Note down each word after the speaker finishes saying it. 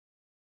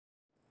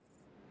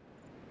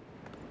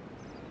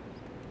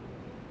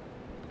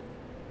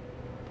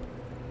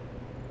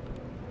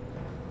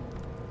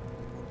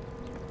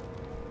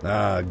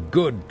Ah,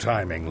 good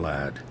timing,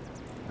 lad.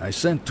 I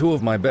sent 2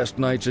 of my best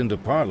knights into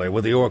parley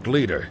with the orc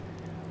leader.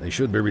 They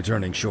should be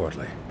returning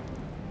shortly.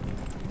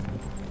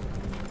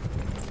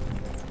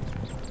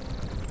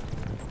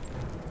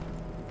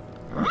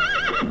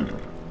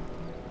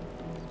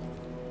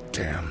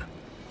 Damn.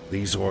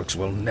 These orcs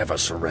will never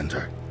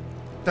surrender.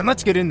 Then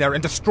let's get in there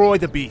and destroy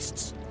the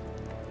beasts.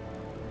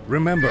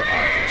 Remember,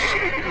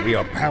 Arthas, we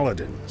are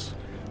paladins.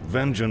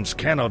 Vengeance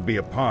cannot be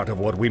a part of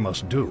what we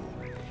must do.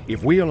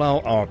 If we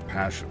allow our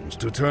passions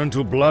to turn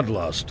to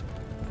bloodlust,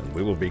 then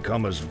we will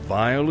become as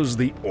vile as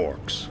the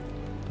orcs.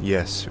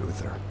 Yes,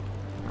 Uther.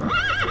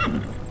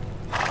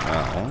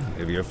 Now,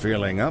 if you're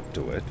feeling up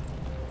to it,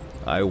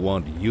 I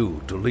want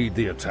you to lead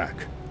the attack.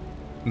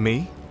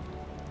 Me?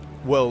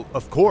 Well,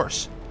 of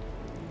course.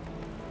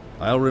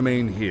 I'll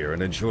remain here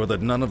and ensure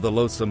that none of the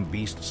loathsome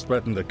beasts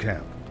threaten the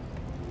camp.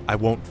 I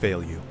won't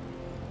fail you.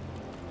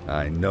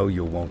 I know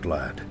you won't,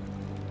 lad.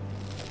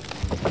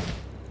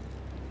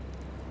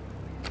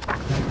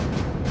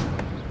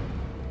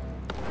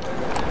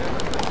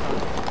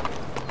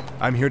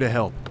 I'm here to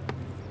help.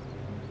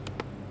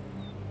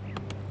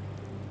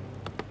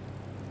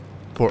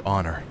 For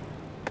honor.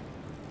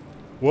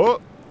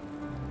 What?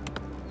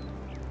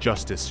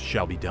 Justice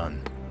shall be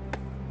done.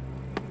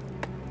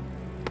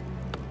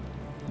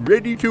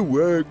 Ready to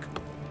work.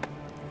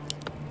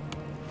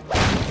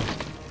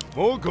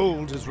 More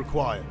gold is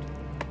required.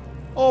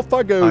 Off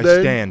I go I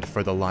then. stand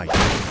for the light.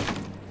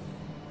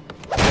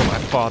 For my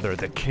father,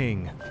 the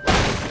king.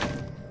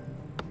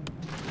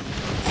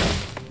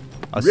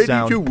 A Ready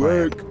sound to plan.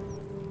 work.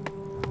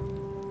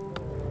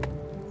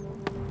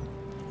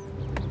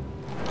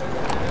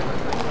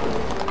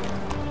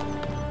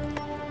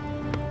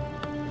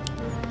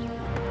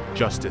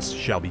 Justice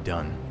shall be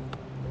done.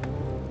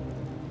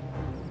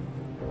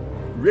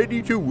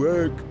 Ready to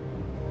work.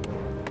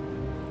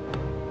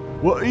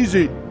 What is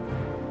it?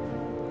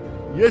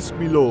 Yes,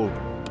 my lord.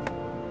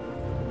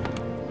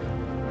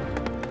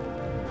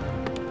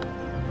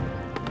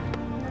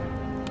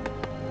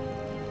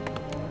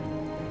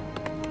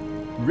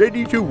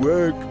 Ready to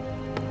work.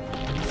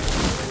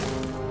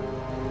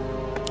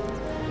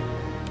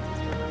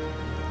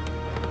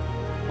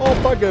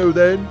 Off I go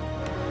then.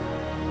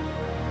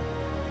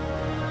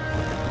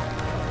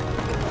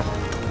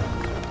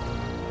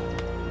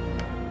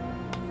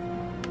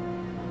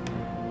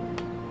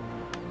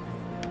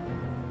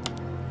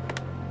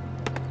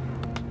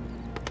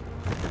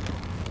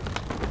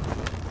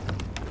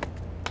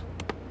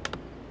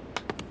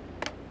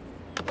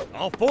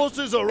 Our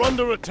forces are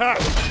under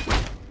attack.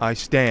 I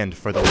stand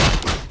for the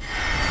light.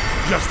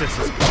 Justice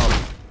has come.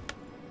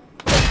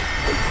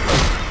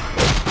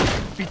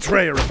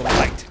 Betrayer of the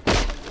light.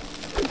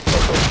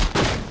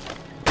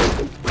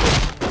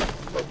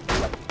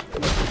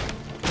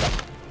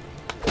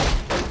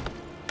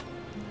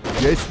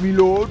 Yes, my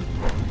lord.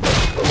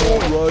 All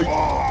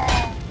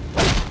right.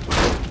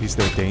 Is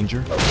there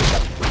danger?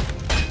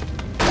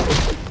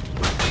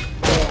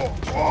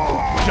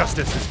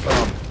 Justice has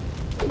come.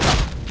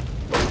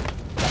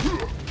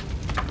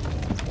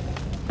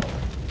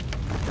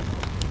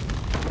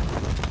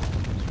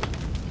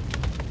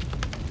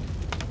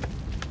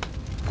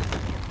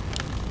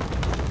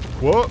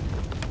 What?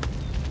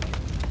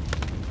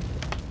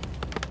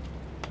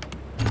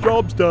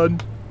 Job's done.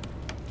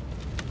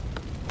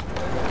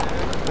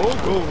 More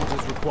gold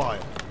is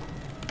required.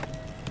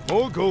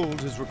 More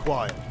gold is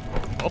required.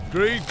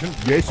 Upgrade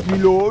complete. Yes, my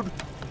lord.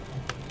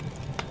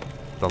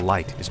 The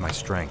light is my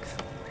strength.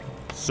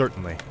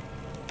 Certainly.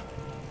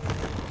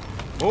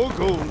 More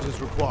gold is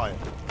required.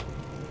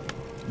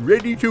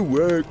 Ready to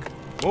work.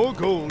 More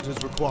gold is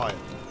required.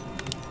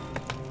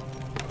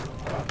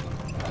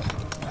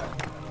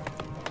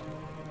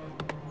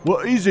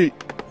 What is it?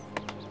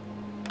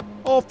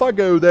 Off I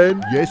go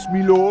then. Yes,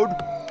 my lord.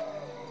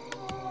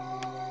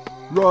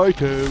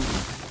 Righto.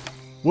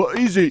 What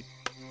is it?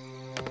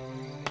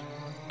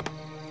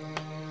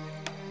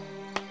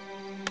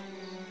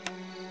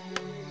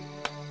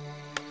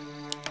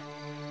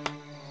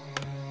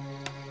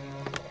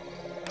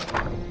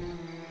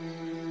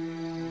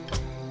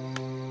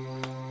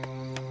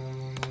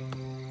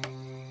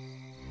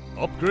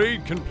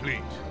 Upgrade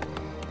complete.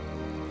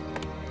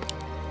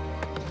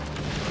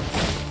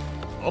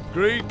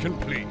 Upgrade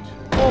complete.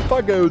 Off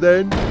I go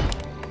then.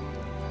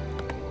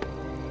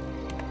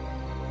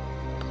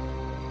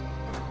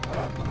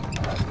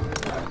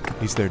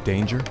 Is there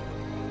danger?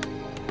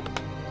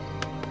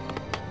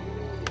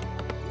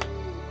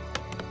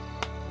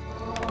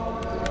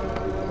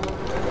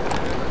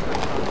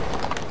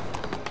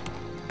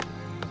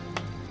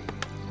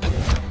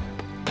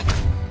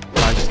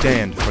 I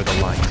stand for the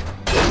light.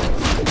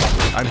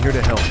 I'm here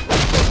to help.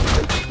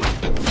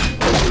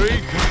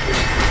 Upgrade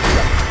complete.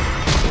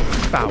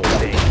 Foul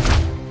name.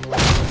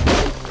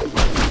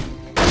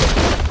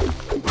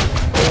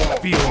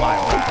 Feel my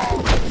wrath.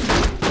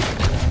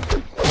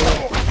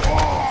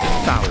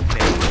 Foul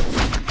name.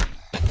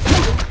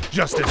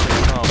 Justice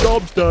has come.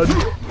 Job's done.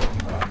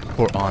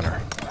 For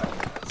honor.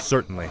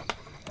 Certainly.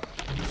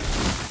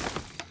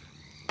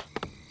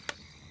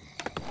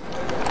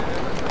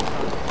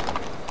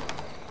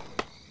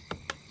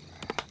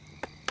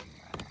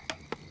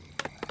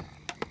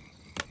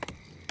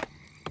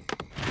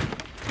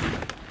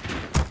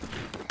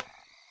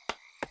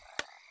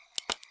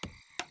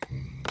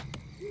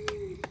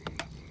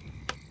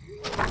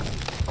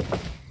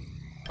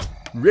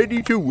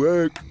 Ready to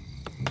work.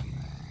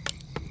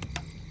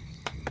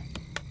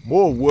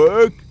 More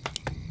work.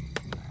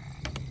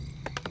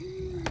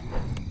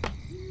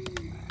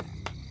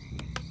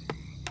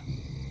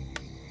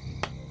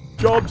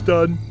 Job's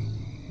done.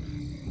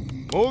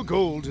 More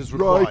gold is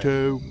required.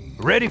 Righto.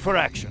 Ready for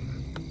action.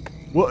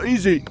 What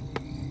is it?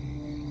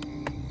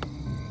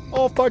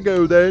 Off I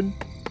go then.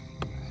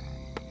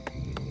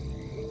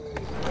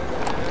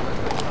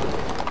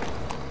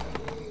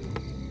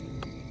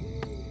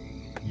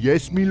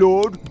 Yes, me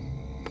lord.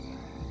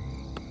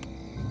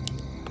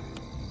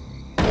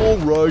 All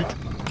right.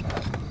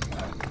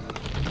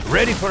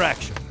 Ready for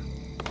action.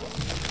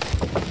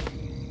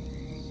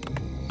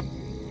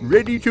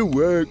 Ready to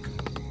work.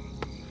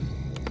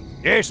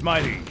 Yes,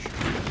 my liege.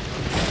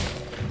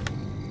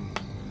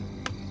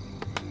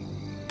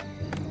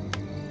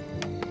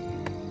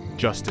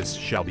 Justice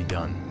shall be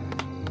done.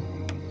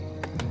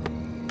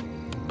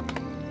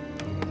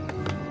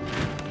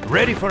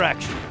 Ready for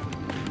action.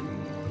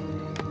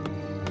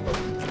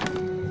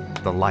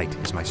 The light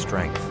is my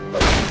strength.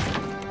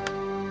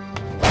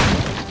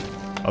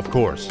 Of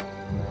course.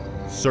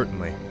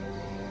 Certainly.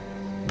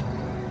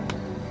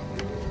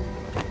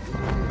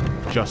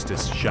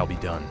 Justice shall be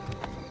done.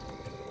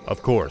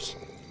 Of course.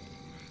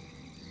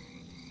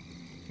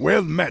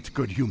 Well met,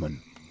 good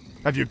human.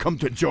 Have you come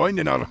to join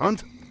in our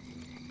hunt?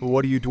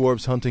 What are you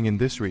dwarves hunting in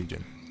this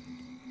region?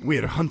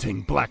 We're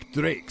hunting black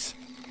drakes.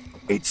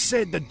 It's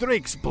said that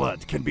drake's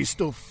blood can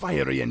bestow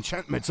fiery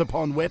enchantments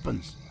upon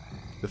weapons.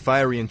 The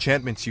fiery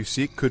enchantments you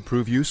seek could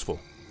prove useful.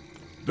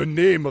 The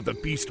name of the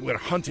beast we're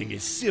hunting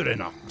is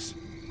Cyranox.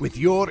 With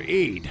your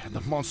aid, the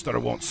monster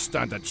won't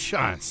stand a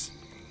chance.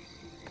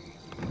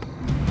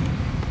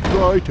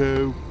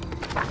 Righto.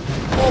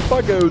 Off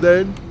I go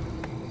then.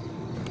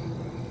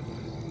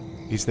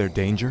 Is there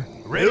danger?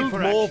 Ready for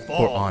more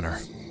For honor.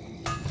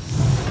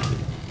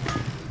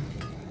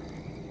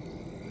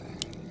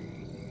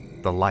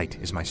 The light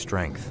is my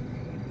strength.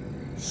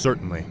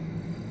 Certainly.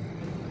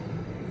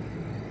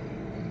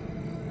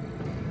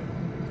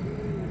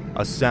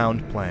 A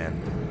sound plan.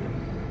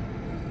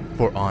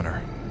 For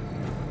honor.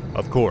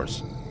 Of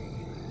course.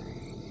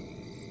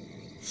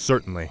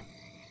 Certainly.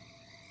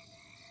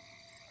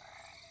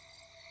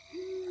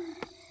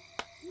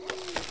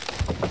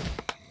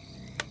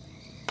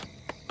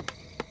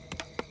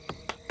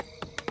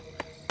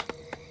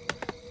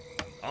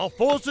 Our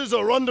forces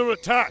are under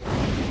attack.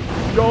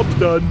 Job's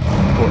done.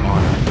 For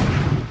honor.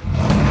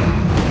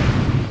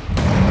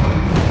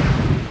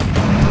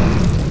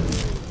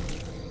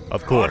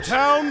 Of Our course.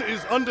 town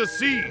is under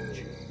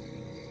siege.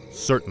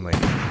 Certainly.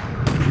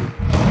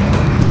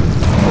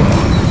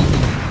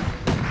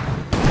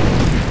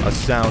 A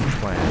sound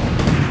plan.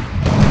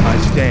 I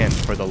stand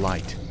for the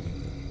light.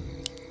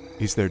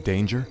 Is there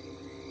danger?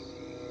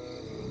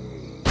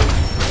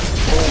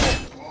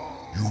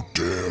 You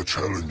dare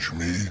challenge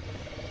me?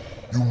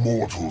 You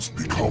mortals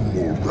become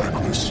more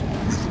reckless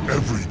with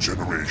every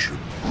generation.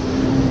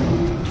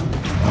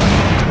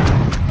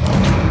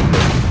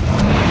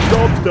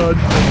 Job's done.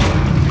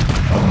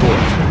 Of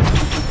course.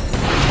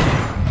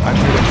 I'm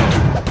here to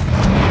help.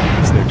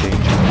 Is there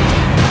danger?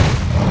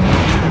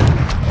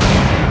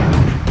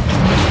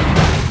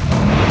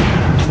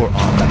 For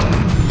honor.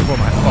 For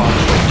my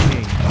father, the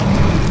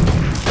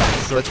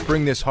king. Let's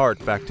bring this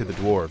heart back to the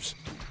dwarves.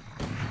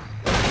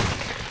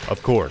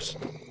 Of course.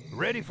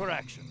 Ready for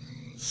action.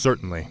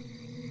 Certainly.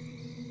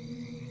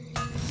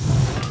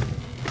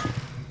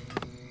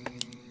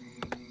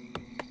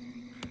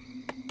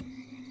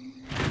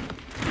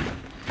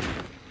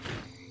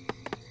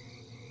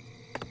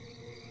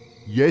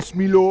 Yes,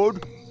 me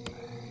lord.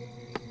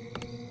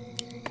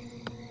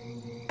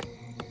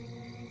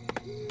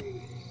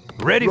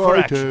 Ready for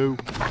action.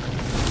 Righto.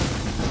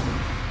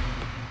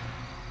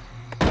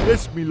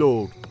 Yes, me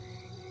lord.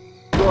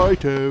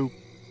 Righto.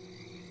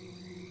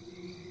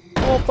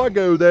 Off I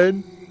go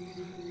then.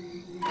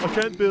 I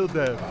can't build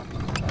them.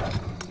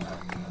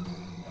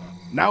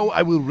 Now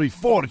I will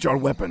reforge our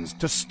weapons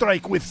to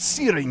strike with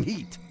searing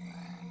heat.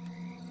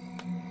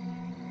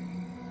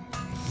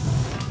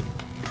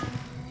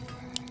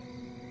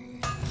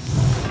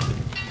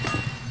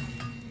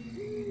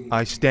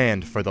 I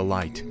stand for the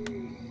light.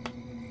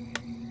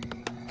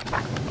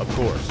 Of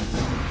course.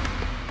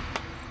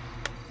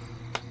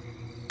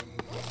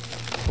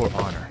 For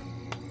honor.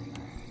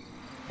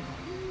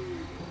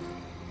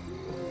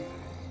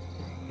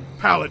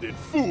 Paladin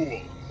fool!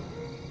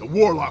 The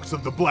warlocks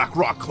of the Black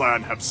Rock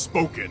clan have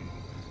spoken.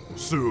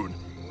 Soon,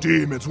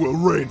 demons will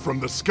rain from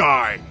the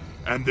sky,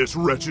 and this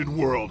wretched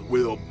world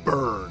will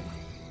burn.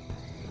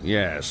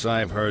 Yes,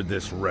 I've heard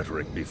this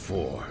rhetoric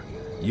before.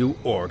 You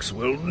orcs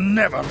will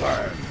never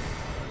learn.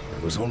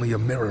 It was only a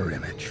mirror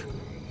image.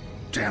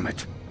 Damn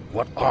it,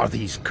 what are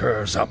these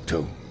curs up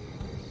to?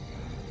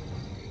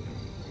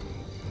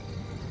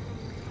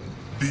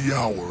 The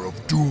hour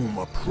of doom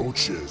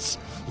approaches.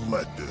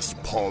 Let this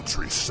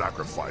paltry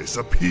sacrifice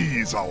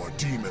appease our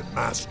demon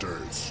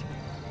masters.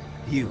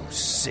 You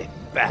sick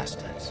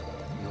bastards.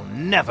 You'll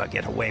never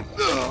get away.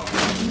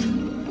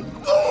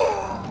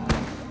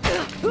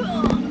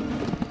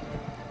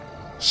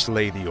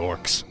 Slay the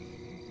orcs.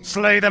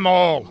 Slay them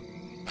all!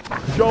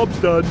 Job's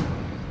done.